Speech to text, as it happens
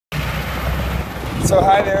So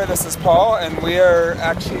hi there, this is Paul, and we are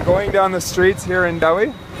actually going down the streets here in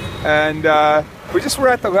Delhi, and we just were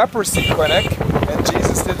at the leprosy clinic, and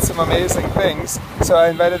Jesus did some amazing things. So I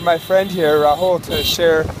invited my friend here, Rahul, to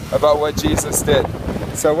share about what Jesus did.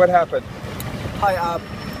 So what happened? Hi,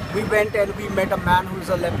 we went and we met a man who is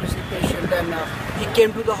a leprosy patient, and he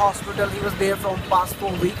came to the hospital. He was there from past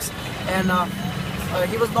 4 weeks, and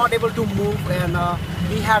he was not able to move, and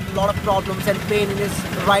he had a lot of problems and pain in his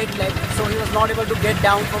right leg, so he was not able to get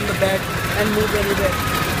down from the bed and move anywhere.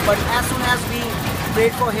 But as soon as we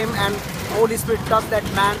prayed for him and Holy Spirit touched that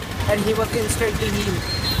man, and he was instantly healed.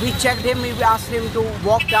 We checked him, we asked him to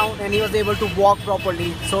walk down, and he was able to walk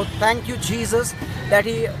properly. So thank you, Jesus, that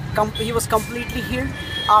he was completely healed.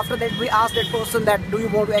 After that, we asked that person that, do you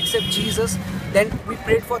want to accept Jesus? Then we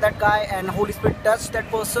prayed for that guy, and Holy Spirit touched that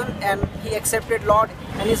person, and he accepted Lord,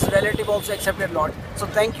 and his relative also accepted Lord. So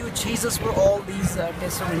thank you, Jesus, for all these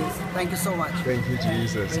testimonies. Thank you so much. Thank you,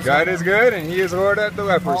 Jesus. God is good, and He is Lord at the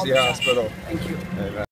Leprosy Hospital. Thank you. Amen.